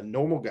person, a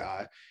normal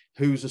guy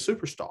who's a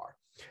superstar.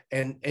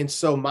 And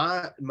so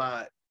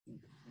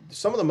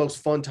some of the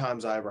most fun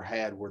times I ever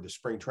had were the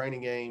spring training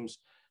games,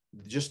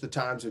 just the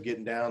times of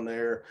getting down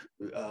there,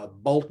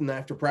 bolting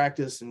after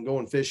practice and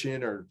going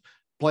fishing, or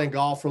playing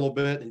golf for a little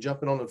bit and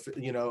jumping on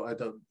at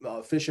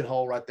the fishing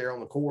hole right there on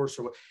the course.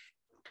 Or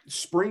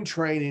spring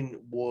training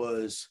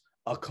was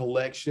a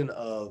collection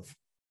of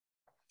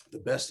the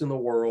best in the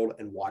world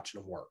and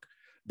watching them work.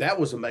 That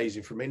was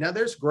amazing for me. Now,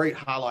 there's great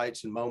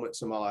highlights and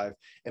moments in my life,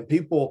 and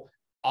people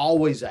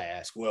always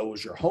ask, well,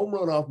 was your home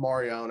run off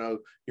Mariano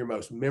your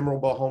most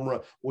memorable home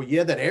run? Well,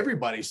 yeah, that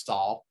everybody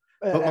saw,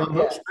 but my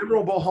most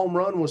memorable home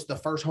run was the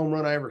first home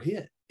run I ever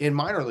hit in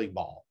minor league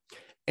ball.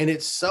 And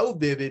it's so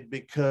vivid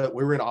because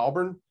we were in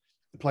Auburn,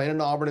 playing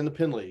in Auburn in the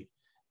Penn League,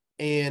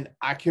 and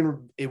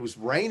it was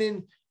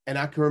raining. And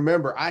I can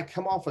remember I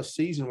come off a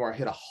season where I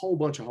hit a whole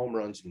bunch of home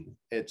runs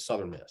at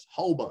Southern Miss,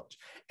 whole bunch.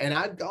 And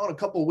I'd gone a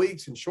couple of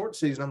weeks in short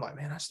season. I'm like,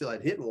 man, I still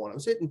had hitting one. I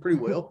was hitting pretty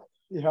well.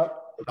 Yeah.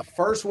 The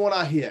first one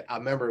I hit, I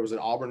remember it was in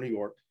Auburn, New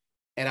York.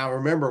 And I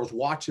remember I was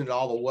watching it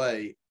all the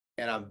way.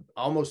 And I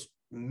almost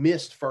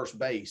missed first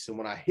base. And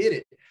when I hit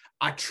it,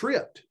 I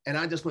tripped and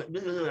I just went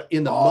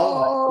in the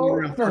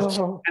mud.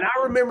 And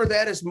I remember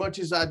that as much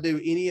as I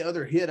do any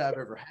other hit I've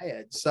ever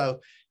had.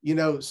 So, you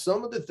know,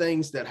 some of the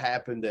things that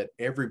happen that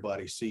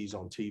everybody sees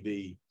on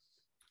TV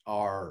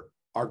are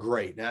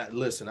great. Now,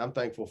 listen, I'm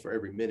thankful for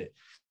every minute.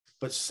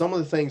 But some of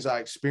the things I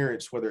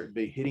experienced, whether it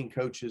be hitting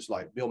coaches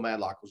like Bill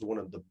Madlock was one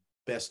of the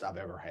best I've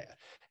ever had.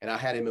 And I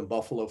had him in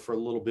Buffalo for a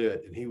little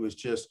bit. And he was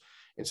just,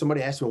 and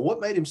somebody asked me,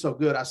 what made him so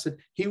good? I said,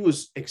 he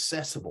was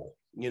accessible,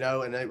 you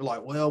know, and they were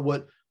like, well,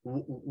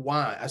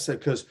 why? I said,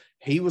 because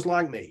he was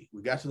like me.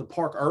 We got to the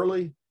park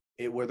early,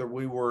 whether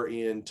we were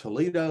in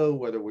Toledo,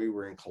 whether we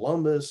were in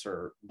Columbus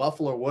or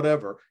Buffalo or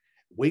whatever,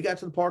 we got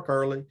to the park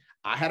early.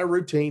 I had a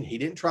routine. He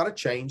didn't try to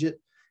change it.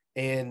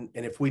 And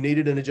if we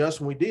needed an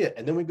adjustment, we did.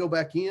 And then we go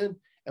back in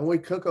and we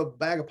cook a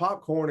bag of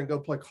popcorn and go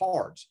play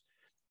cards.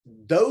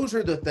 Those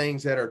are the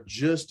things that are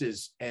just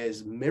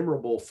as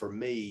memorable for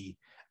me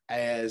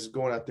as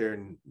going out there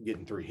and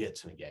getting 3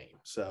 hits in a game.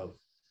 So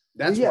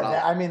that's what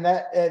I mean,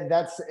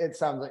 it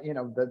sounds like, you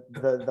know,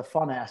 the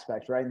fun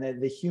aspect, right?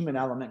 And the human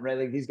element, right?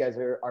 Like these guys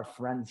are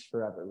friends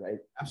forever, right?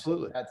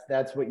 Absolutely.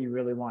 That's what you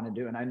really want to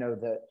do. And I know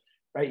that,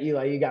 right,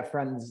 Eli, you got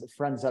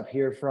friends up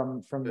here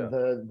from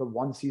the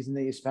one season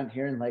that you spent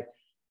here, and like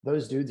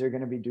those dudes are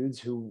going to be dudes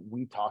who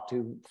we talk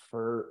to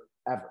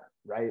forever,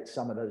 right?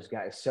 Some of those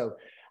guys. So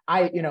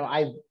I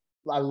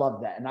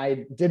love that, and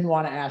I didn't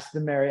want to ask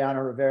the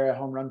Mariano Rivera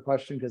home run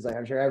question because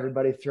I'm sure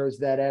everybody throws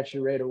that at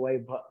you right away.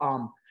 But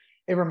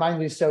it reminds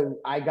me. So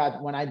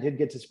when I did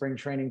get to spring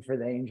training for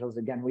the Angels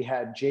again, we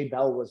had Jay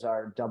Bell was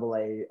our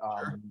AA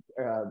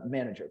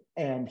manager,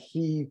 and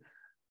he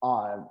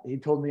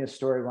told me a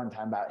story one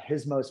time about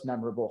his most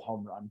memorable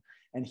home run.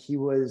 And it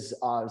was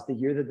the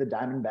year that the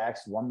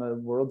Diamondbacks won the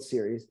World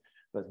Series. It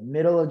was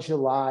middle of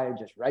July,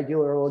 just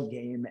regular old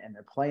game. And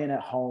they're playing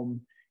at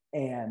home.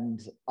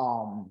 And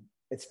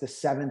it's the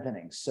 7th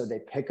inning. So they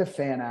pick a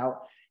fan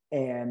out.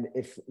 And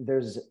if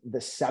there's the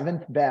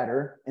 7th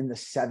batter in the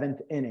 7th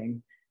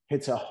inning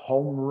hits a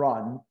home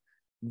run,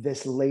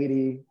 this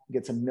lady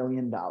gets $1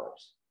 million.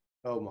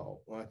 Oh,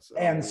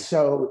 and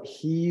so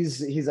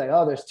he's like,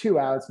 oh, there's 2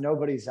 outs,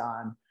 nobody's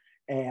on,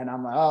 and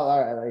I'm like, oh,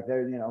 all right, like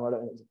there, you know what?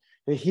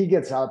 He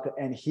gets up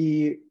and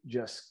he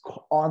just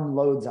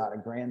unloads out a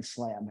grand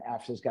slam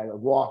after this guy goes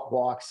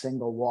walk,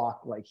 single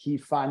walk. Like he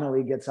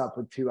finally gets up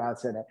with 2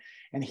 outs in it,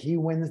 and he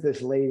wins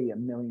this lady $1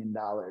 million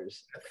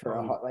for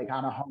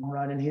on a home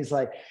run. And he's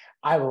like,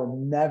 I will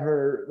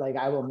never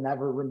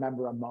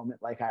remember a moment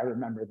like I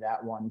remember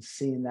that one,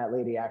 seeing that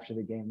lady after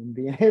the game and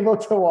being able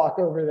to walk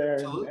over there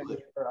and give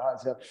her a hug.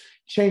 So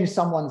change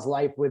someone's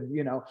life with,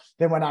 you know,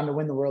 they went on to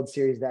win the World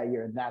Series that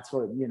year. And that's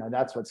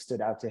what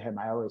stood out to him.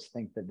 I always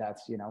think that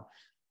that's, you know,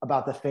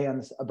 about the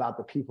fans, about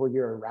the people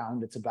you're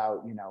around. It's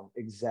about, you know,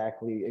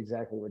 exactly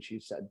what you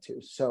said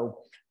too. So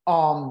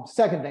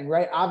second thing,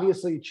 right?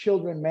 Obviously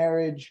children,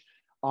 marriage,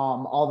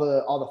 all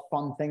the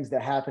fun things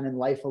that happen in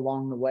life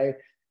along the way.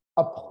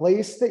 A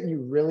place that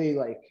you really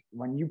like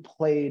when you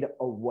played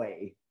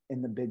away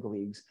in the big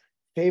leagues,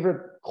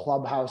 favorite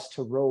clubhouse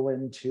to roll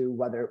into,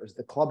 whether it was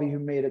the clubby who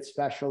made it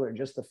special or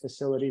just the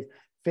facilities,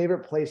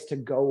 favorite place to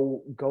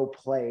go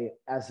play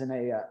as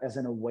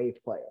an away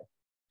player.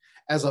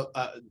 As a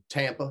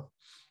Tampa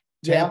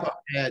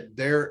had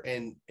their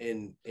and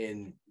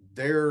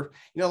their,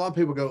 you know, a lot of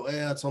people go,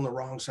 it's on the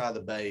wrong side of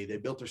the bay. They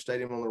built their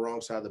stadium on the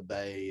wrong side of the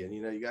bay, and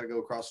you know, you got to go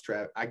across the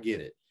traffic. I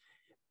get it,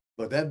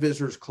 but that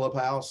visitors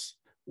clubhouse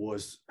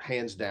was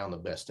hands down the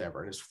best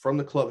ever. And it's from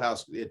the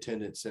clubhouse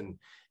attendance and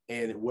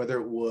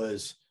whether it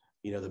was,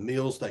 you know, the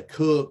meals they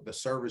cooked, the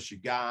service you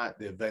got,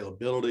 the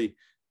availability.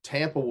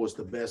 Tampa was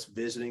the best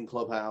visiting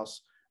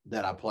clubhouse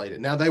that I played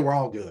at. Now they were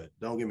all good.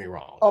 Don't get me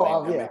wrong.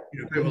 I mean,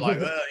 you know, people are like,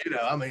 well, you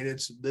know, I mean,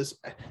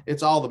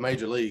 it's all the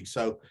major leagues.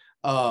 So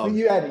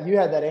you had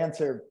that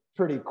answer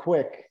pretty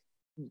quick,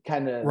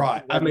 kind of.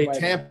 Right. I mean,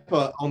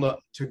 Tampa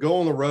to go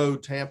on the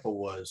road, Tampa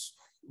was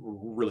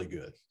really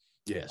good.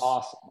 Yes.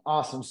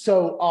 Awesome.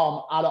 So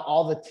out of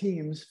all the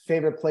teams,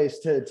 favorite place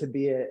to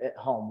be at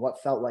home,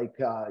 what felt like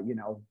you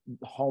know,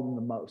 home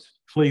the most?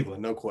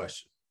 Cleveland, no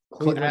question.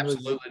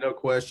 Absolutely no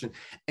question.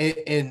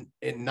 And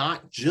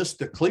not just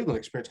the Cleveland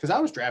experience, because I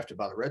was drafted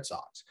by the Red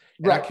Sox.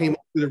 And right. I came up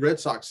through the Red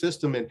Sox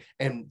system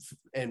and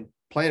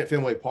playing at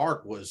Fenway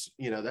Park was,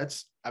 you know,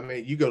 I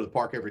mean, you go to the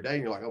park every day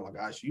and you're like, oh my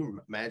gosh, you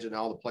imagine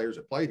all the players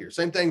that played here.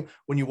 Same thing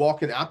when you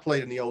walk in. I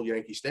played in the old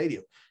Yankee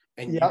Stadium.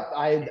 And you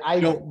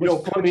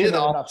don't come in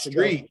off the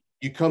street.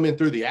 You come in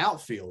through the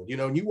outfield, you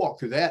know, and you walk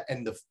through that,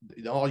 and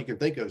all you can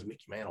think of is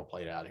Mickey Mantle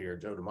played out here,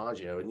 Joe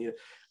DiMaggio,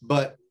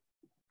 but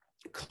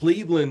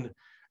Cleveland,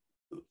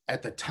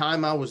 at the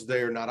time I was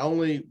there, not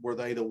only were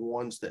they the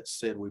ones that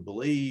said we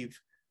believe,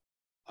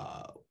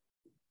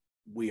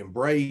 we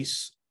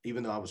embrace,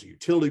 even though I was a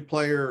utility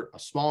player, a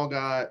small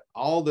guy,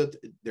 all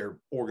their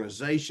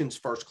organizations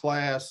first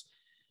class,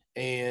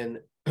 and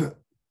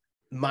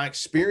my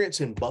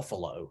experience in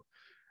Buffalo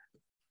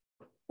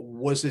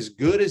was as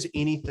good as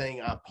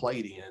anything I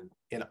played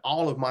in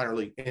all of minor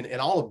league and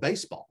all of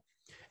baseball.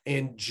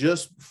 And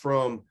just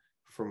from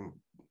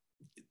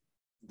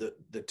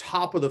the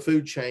top of the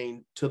food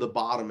chain to the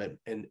bottom,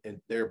 and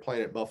they're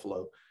playing at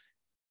Buffalo.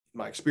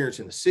 My experience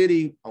in the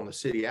city, on the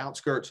city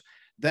outskirts,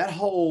 that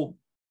whole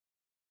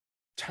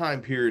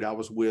time period I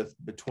was with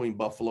between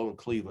Buffalo and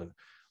Cleveland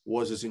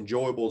was as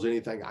enjoyable as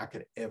anything I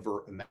could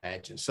ever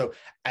imagine. So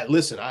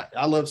listen,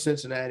 I love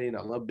Cincinnati, and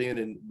I love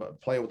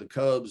playing with the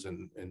Cubs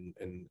and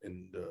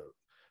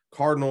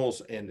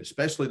Cardinals, and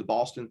especially the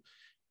Boston,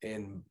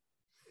 and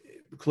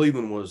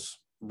Cleveland was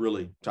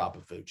really top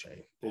of food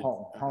chain.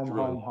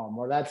 Home.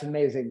 Well, that's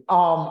amazing.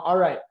 All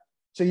right.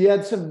 So you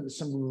had some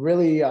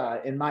really,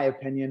 in my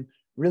opinion,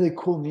 really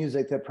cool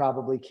music that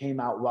probably came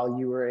out while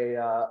you were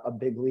a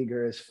big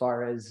leaguer, as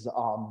far as,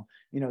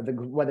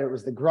 whether it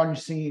was the grunge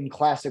scene,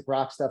 classic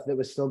rock stuff that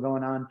was still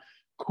going on.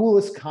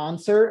 Coolest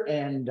concert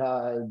and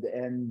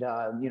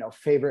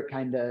favorite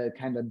kind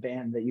of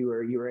band that you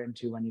were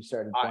into when you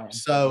started playing.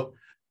 So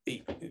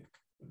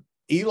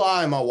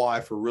Eli and my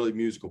wife are really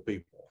musical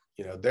people.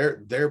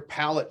 Their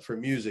palette for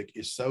music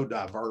is so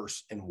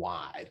diverse and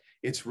wide.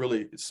 It's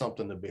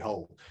something to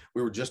behold.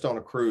 We were just on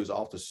a cruise,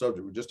 off the subject.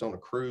 We were just on a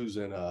cruise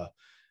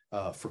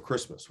for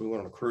Christmas. We went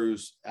on a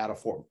cruise out of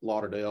Fort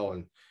Lauderdale,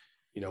 and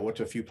went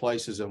to a few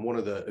places. And one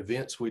of the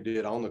events we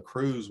did on the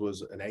cruise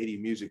was an 80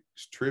 music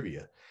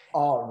trivia.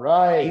 All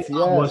right. He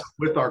was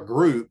with our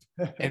group,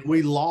 and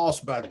we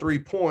lost by 3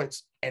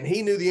 points, and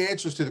he knew the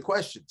answers to the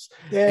questions.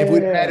 If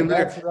we'd had him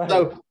there. Right.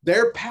 So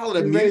their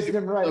palette of music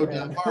is so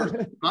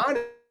diverse. Mine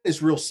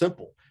is real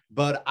simple,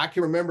 but I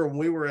can remember when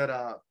we were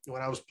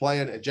when I was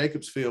playing at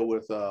Jacobs Field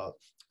with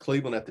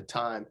Cleveland at the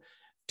time,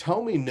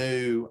 Tommy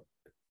knew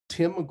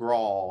Tim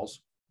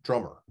McGraw's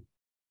drummer.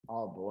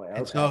 Oh boy. Okay.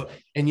 And so,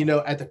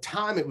 at the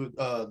time it was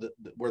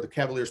where the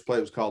Cavaliers played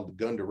was called the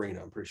Gund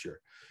Arena, I'm pretty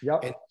sure.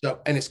 Yep.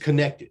 And it's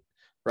connected,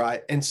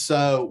 right? And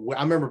so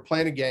I remember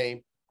playing a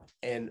game,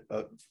 and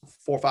 4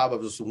 or 5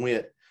 of us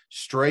went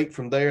straight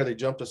from there. They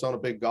jumped us on a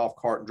big golf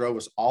cart and drove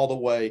us all the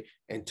way.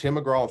 And Tim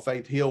McGraw and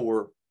Faith Hill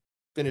were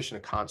finishing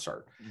a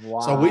concert.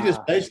 Wow. So we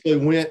just basically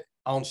went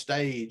on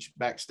stage,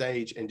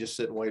 backstage, and just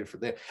sit and waited for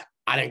them.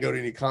 I didn't go to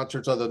any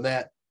concerts other than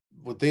that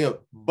with them,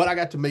 but I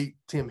got to meet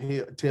Tim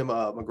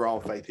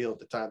McGraw and Faith Hill at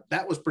the time.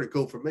 That was pretty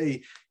cool for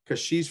me because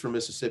she's from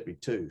Mississippi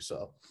too.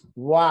 So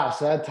wow,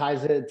 so that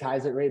ties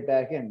it right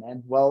back in,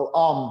 man.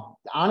 Well,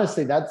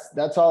 honestly,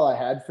 that's all I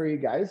had for you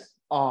guys.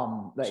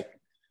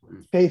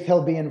 Faith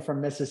Hill being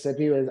from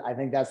Mississippi I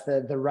think that's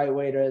the right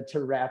way to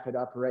wrap it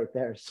up right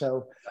there.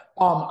 So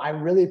I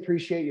really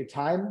appreciate your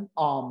time.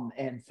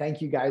 And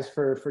thank you guys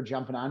for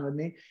jumping on with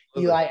me.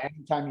 Eli,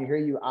 anytime you're here,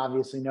 you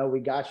obviously know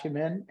we got you,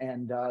 man.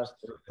 And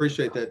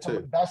appreciate that too.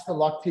 Best of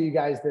luck to you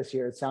guys this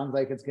year. It sounds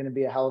like it's going to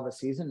be a hell of a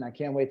season, and I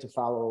can't wait to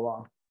follow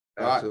along.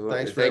 All right.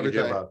 Thanks for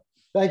everything.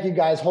 Thank you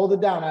guys. Hold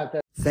it down out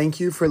there. Thank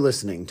you for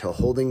listening to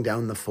Holding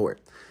Down the Fort.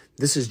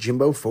 This is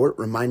Jimbo Fort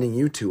reminding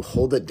you to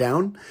hold it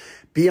down.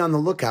 Be on the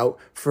lookout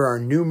for our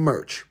new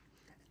merch.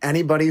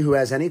 Anybody who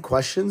has any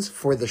questions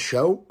for the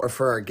show or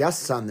for our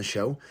guests on the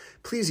show,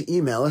 please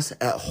email us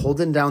at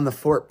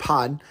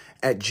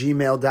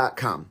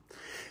holdingdownthefortpod@gmail.com.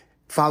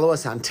 Follow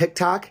us on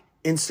TikTok,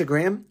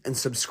 Instagram, and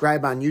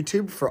subscribe on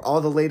YouTube for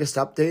all the latest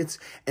updates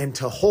and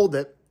to hold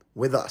it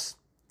with us.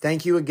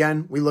 Thank you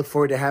again. We look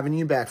forward to having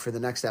you back for the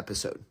next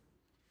episode.